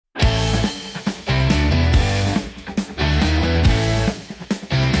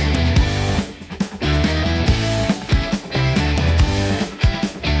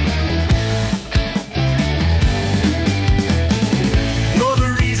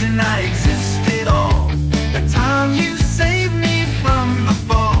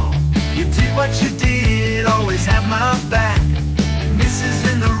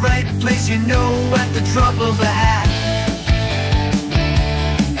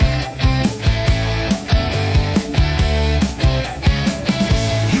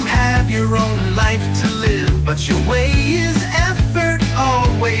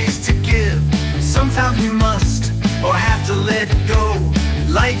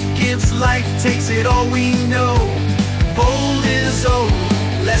gives life, takes it all we know. Old is old,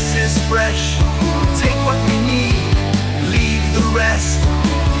 less is fresh. Take what we need, leave the rest.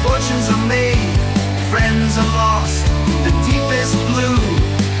 Fortunes are made, friends are lost. The deepest blue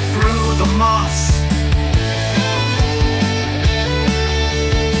through the moss.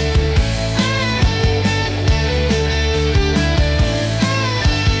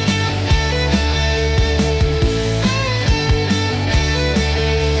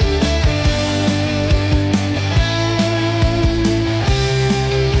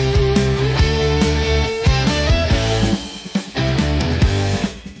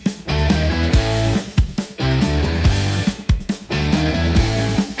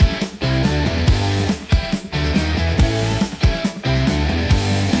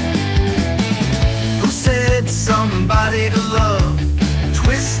 Somebody to love,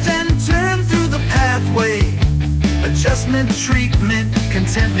 twist and turn through the pathway. Adjustment, treatment,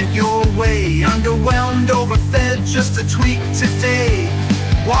 contentment your way. Underwhelmed, overfed, just a tweak today.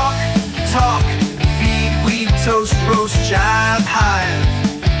 Walk, talk, feed, weed, toast, roast, jive, hive.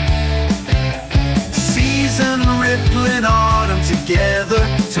 Season, rippling, autumn together.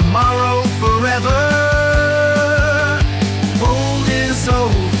 Tomorrow, forever. Old is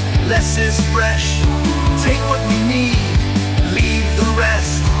old, less is fresh. Take what we need, leave the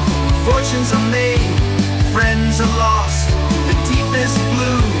rest. Fortunes are made, friends are lost.